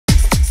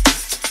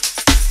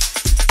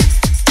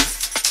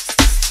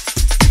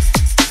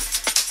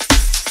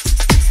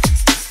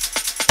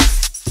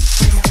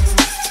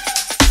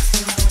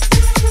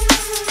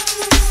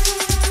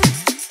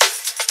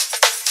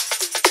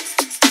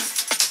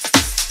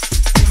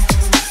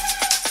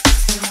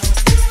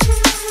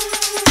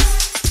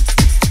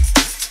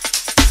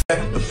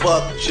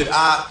fuck should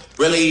I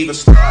really even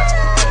start?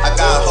 I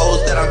got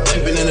hoes that I'm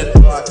keeping in the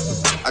dark.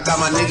 I got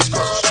my niggas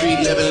across the street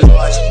living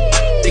large.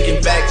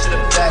 Thinking back to the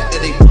fact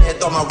that they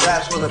dead, thought my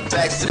raps were the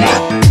facts to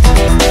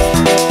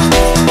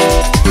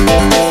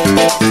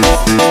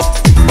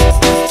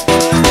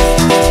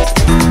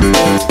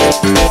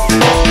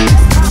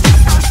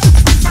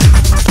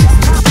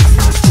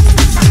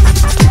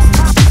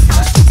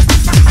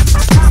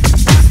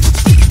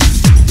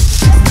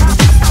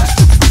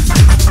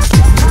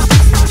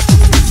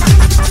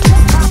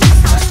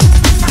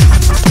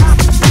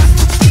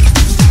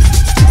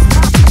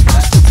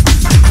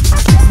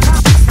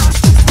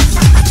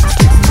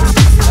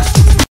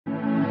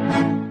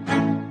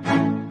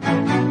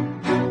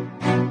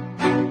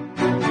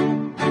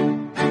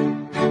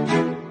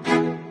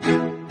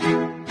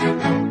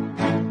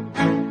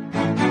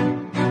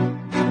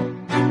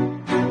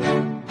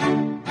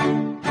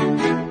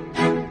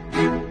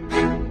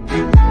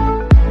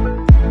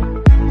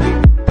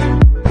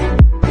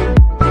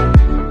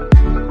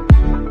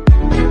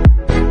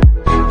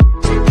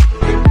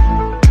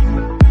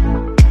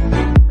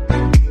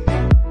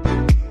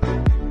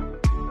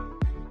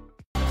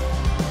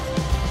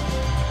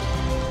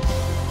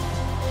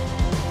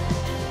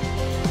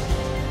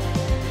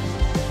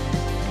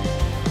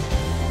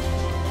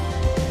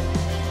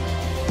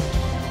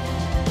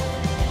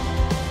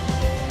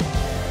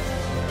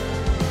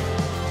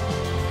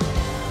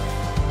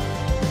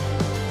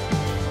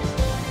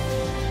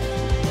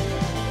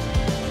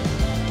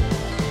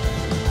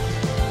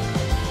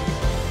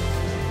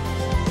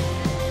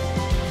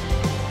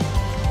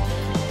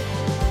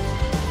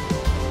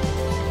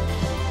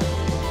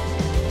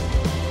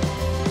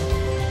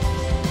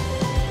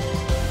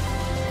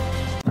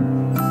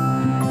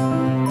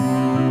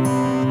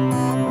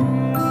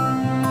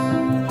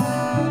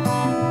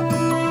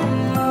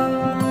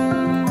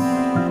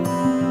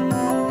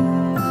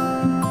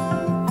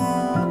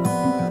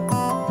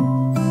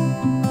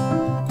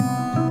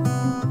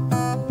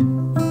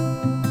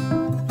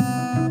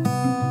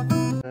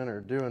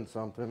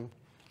something.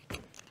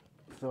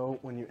 So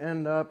when you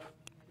end up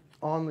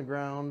on the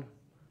ground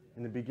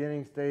in the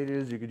beginning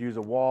stages, you could use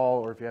a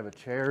wall, or if you have a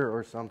chair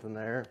or something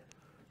there.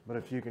 But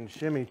if you can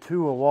shimmy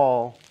to a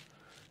wall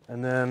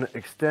and then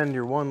extend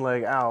your one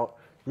leg out,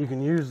 you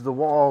can use the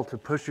wall to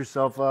push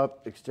yourself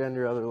up, extend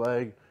your other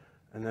leg,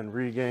 and then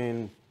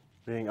regain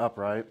being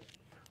upright.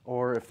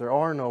 Or if there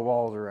are no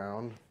walls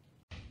around,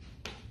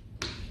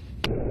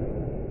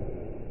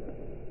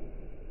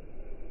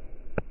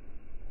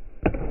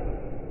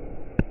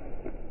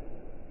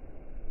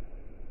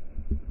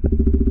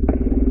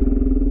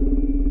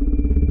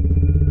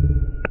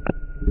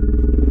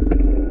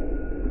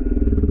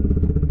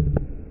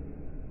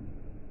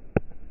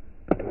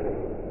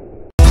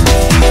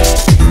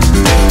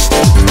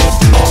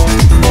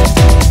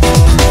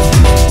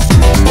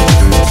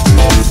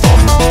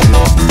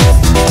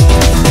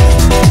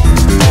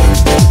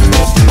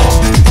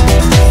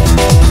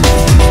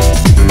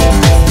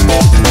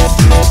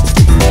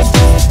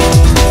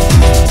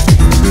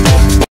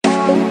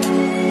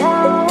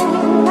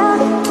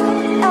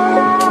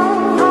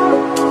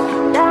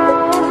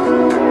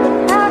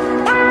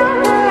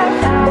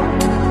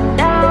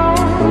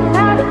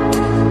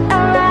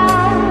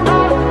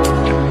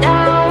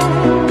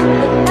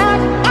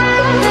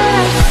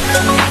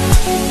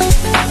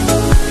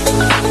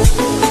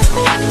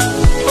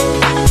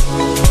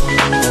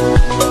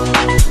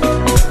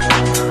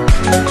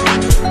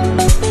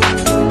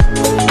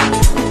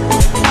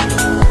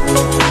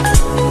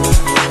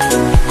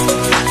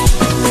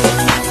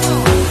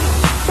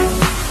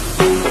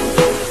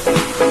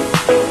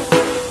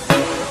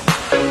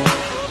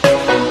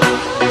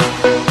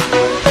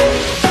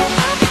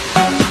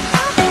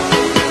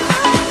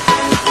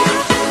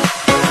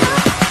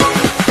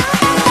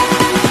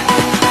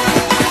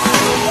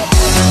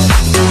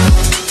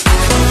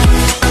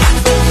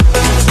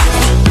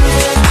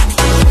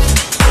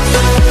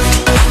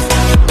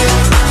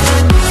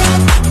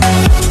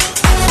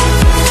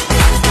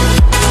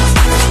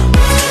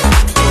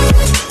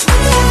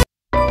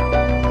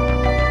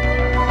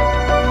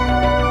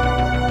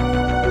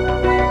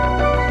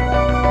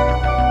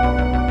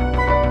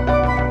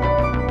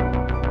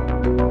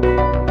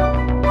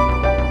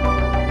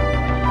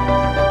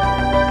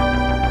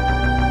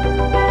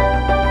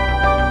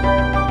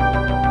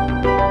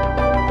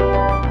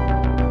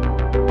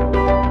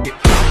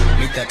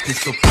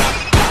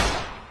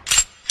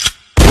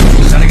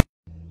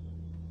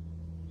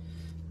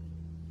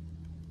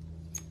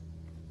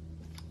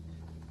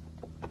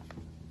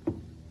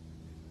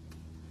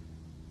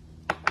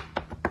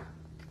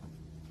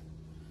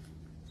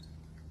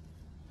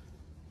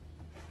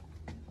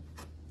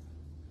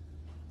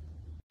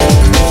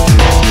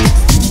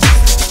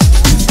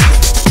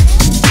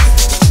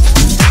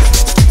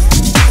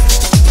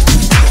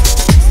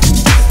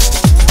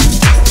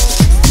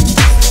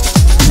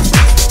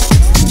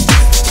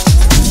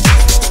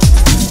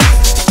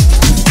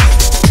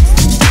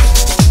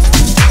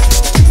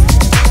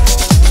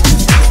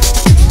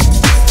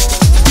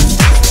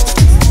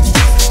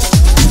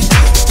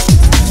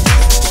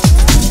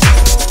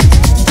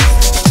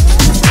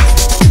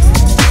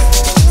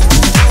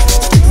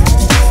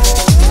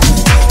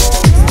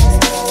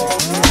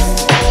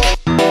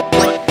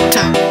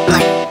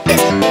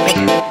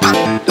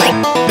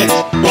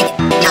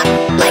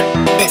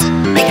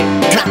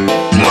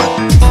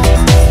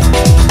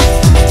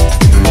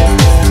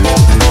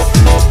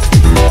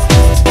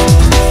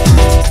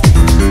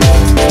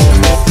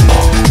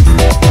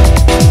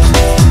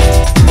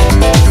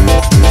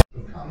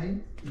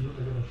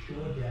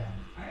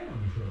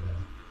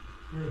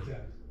 You're a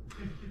dad.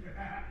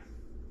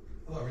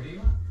 Hello,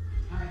 Redeema.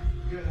 Hi.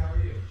 Good. How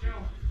are you?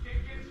 Joe,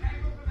 get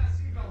tangled with that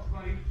seatbelt,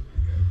 buddy.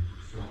 Okay.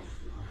 So, knock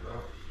it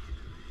out.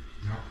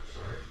 No,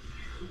 sorry.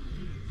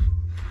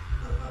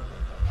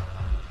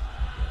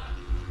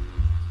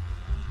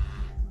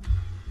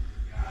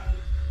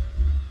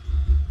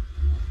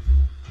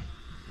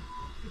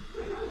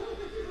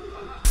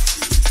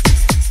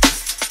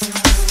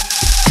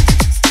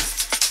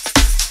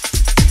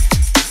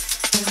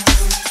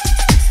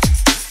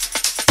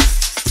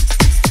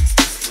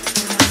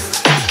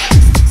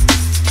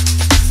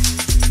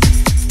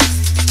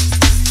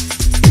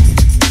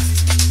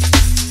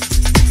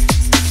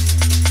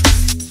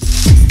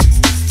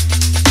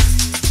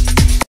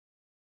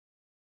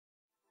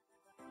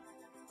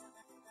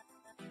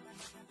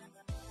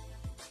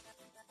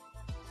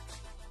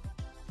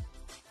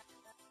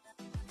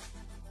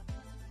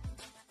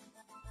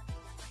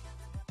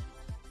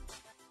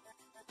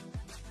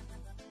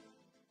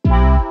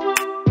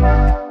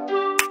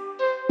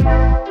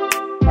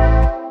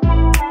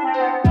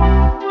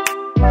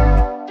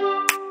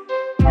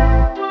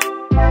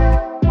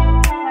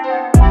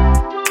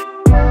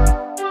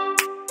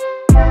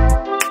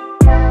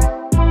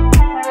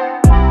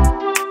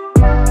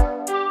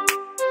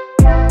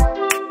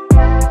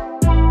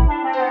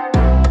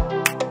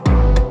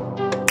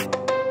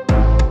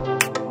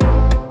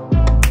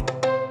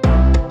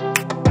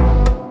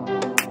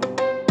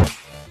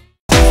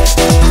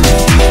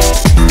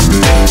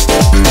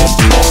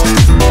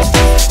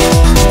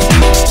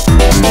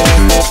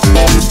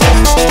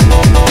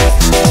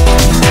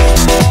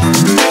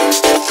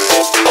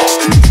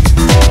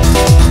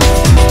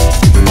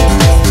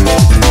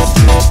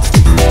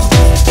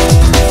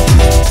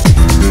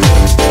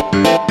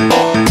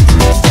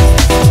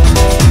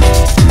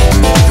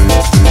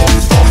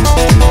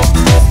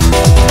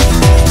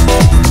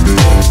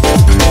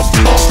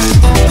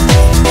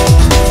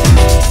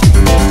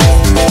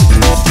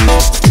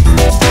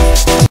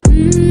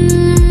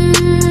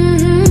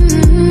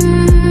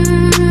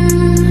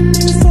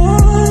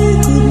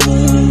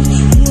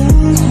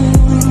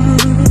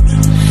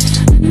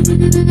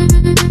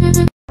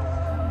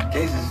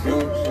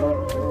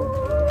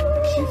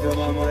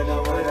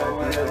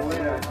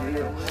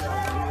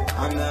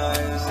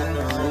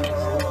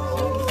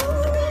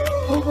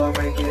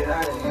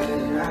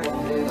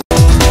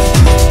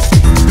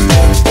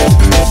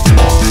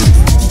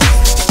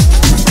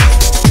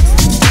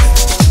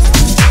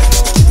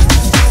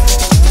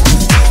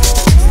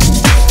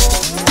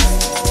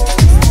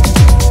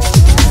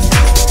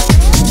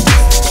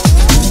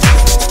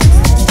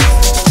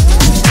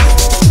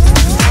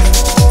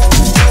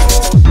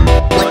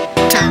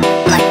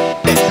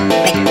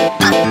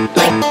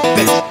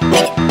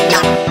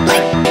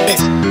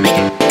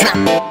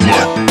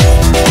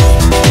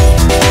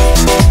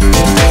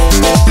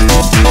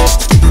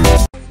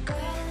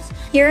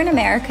 Here in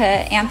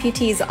America,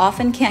 amputees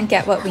often can't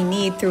get what we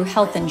need through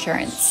health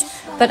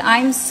insurance. But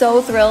I'm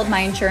so thrilled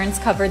my insurance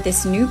covered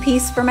this new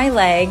piece for my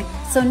leg,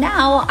 so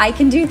now I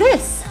can do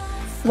this.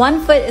 One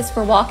foot is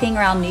for walking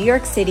around New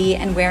York City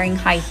and wearing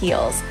high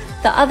heels.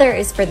 The other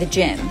is for the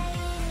gym.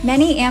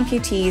 Many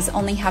amputees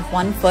only have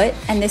one foot,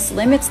 and this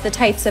limits the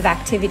types of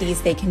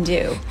activities they can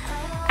do.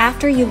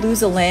 After you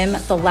lose a limb,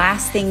 the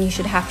last thing you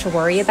should have to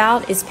worry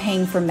about is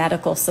paying for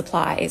medical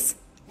supplies.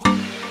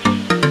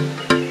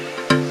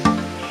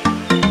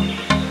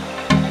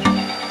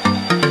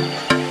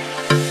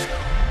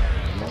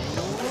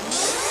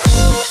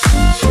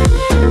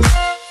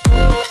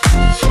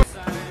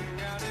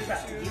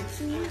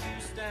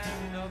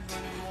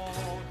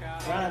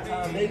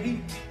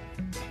 Baby.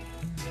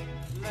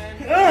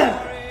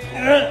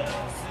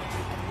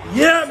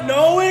 Yeah,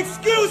 no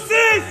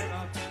excuses!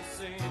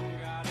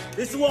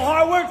 This is what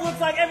hard work looks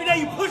like every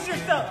day. You push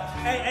yourself.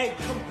 Hey,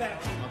 come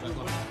back.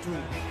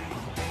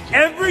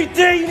 Every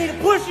day you need to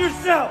push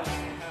yourself.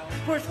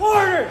 Push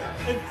harder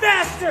and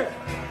faster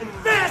and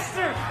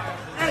faster.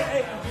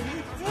 Hey, what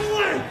are you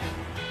doing?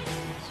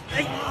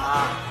 Hey.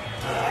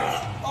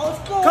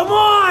 Let's go. Come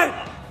on!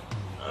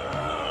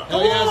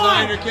 Hell yeah,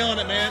 Zion, you're killing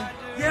it, man.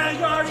 Yeah,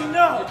 you already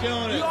know. You're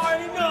killing it. You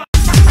already know.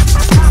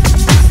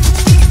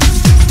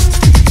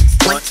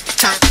 One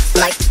time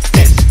like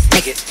this,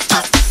 make it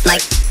pop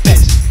like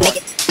this, make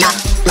it not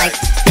like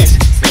this,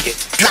 make it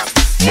drop.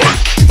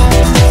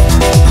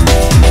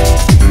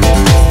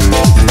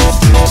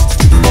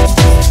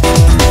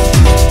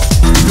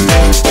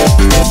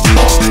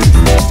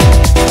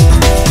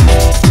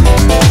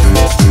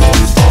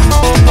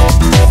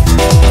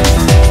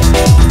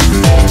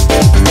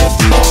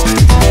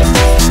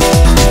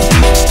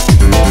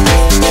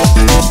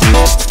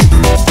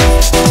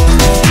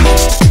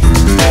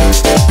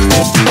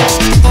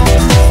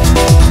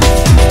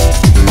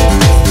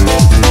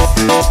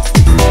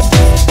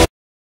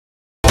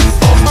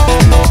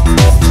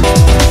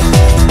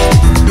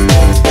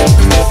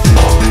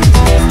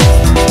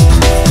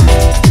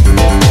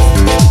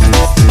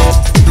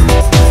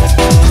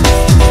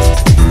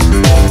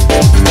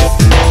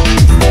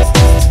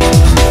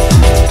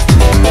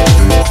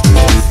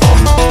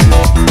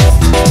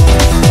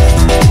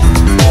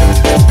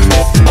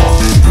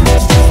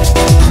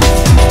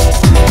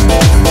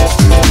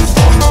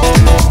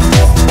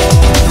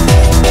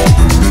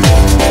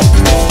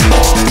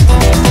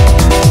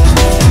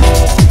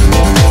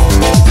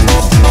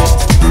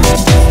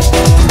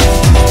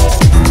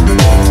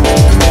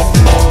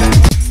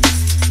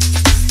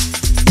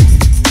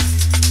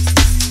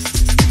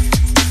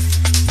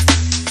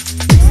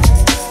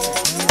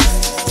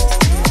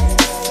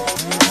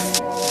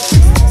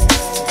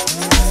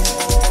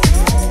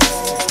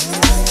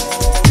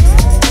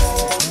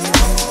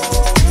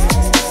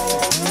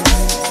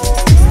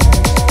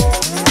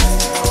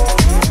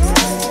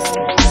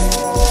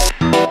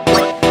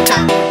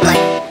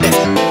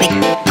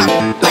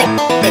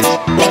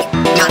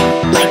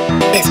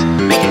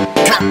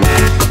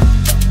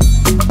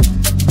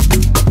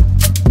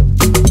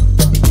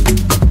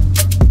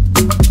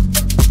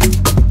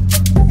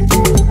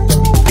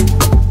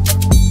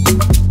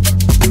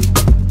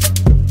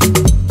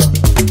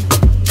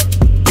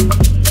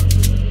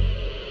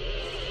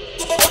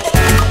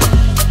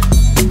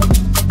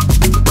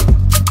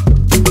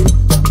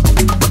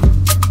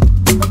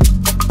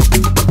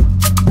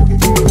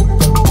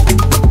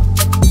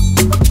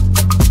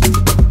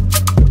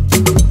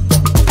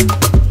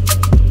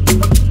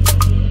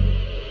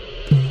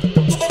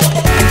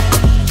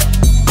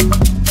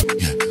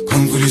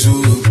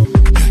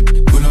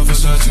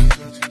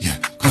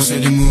 come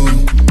set the mood.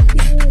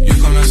 You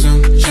come like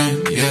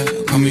sunshine, yeah,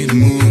 come meet the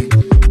moon.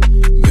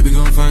 Baby,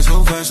 gon' find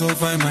so fine, so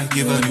fine, might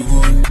give her the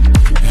wood.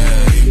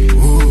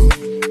 Yeah, ooh,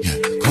 yeah,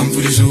 come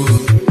for the zoo.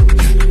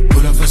 Yeah,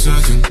 pull up for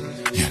certain,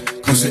 yeah,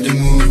 come set the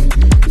mood.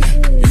 Yeah,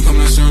 you come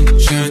like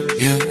sunshine,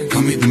 yeah,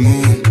 come meet the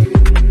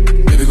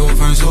moon. Baby, gon'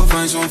 find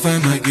so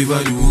fine, might give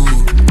her the wood.